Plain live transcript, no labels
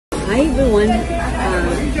Hi everyone,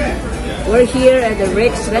 we're here at the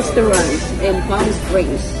Rick's restaurant in Palm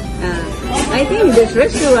Springs. I think this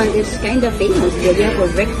restaurant is kind of famous for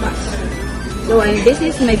breakfast. So this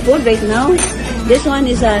is my food right now. This one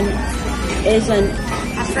is an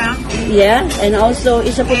yeah, and also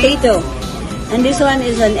it's a potato. And this one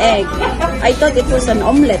is an egg. I thought it was an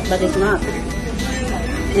omelette, but it's not.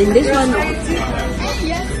 And this one,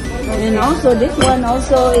 and also this one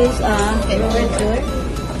also is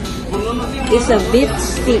it's a beef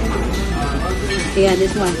stick. Yeah,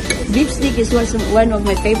 this one. Beef stick is one of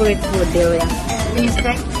my favorite food there. Beef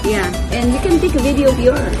stick? Yeah, and you can take a video of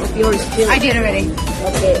yours too. I did already.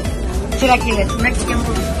 Okay. Should I kill it? Mexican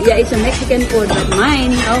food? Yeah, it's a Mexican food, but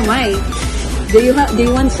mine, oh my. Do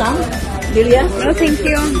you want some, Delia? No, thank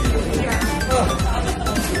you.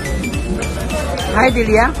 Hi,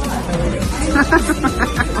 Delia.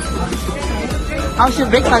 How's your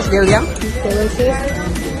breakfast, Delia? Delicious.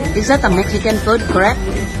 Is that a Mexican food, correct?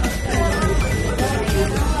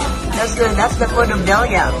 That's the food of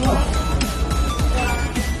Delia.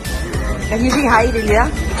 Can you say hi,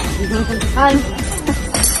 Delia? Hi.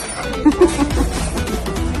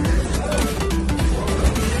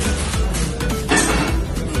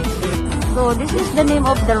 So this is the name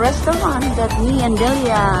of the restaurant that me and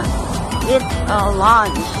Delia eat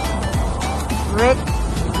lunch. Rick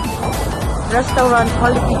Restaurant,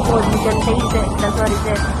 quality food. You can taste it. That's what it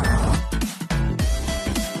is.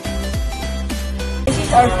 This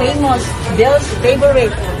is our famous Bill's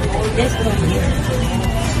favorite. This one.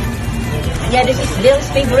 Yeah, this is Bill's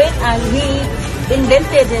favorite, and he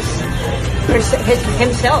invented this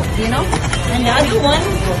himself, you know. And the other one,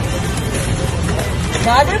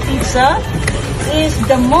 the other pizza is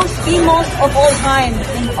the most famous of all time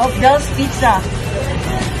of Bill's Pizza.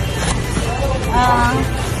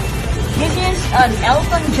 This is an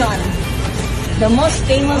Elton John, the most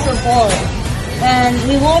famous of all, and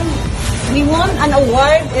we won an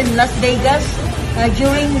award in Las Vegas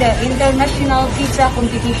during the International Pizza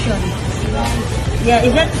Competition. Yeah,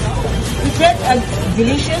 is that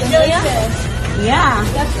delicious? Delicious. Yeah.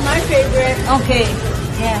 That's my favorite. Okay.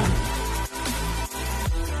 Yeah.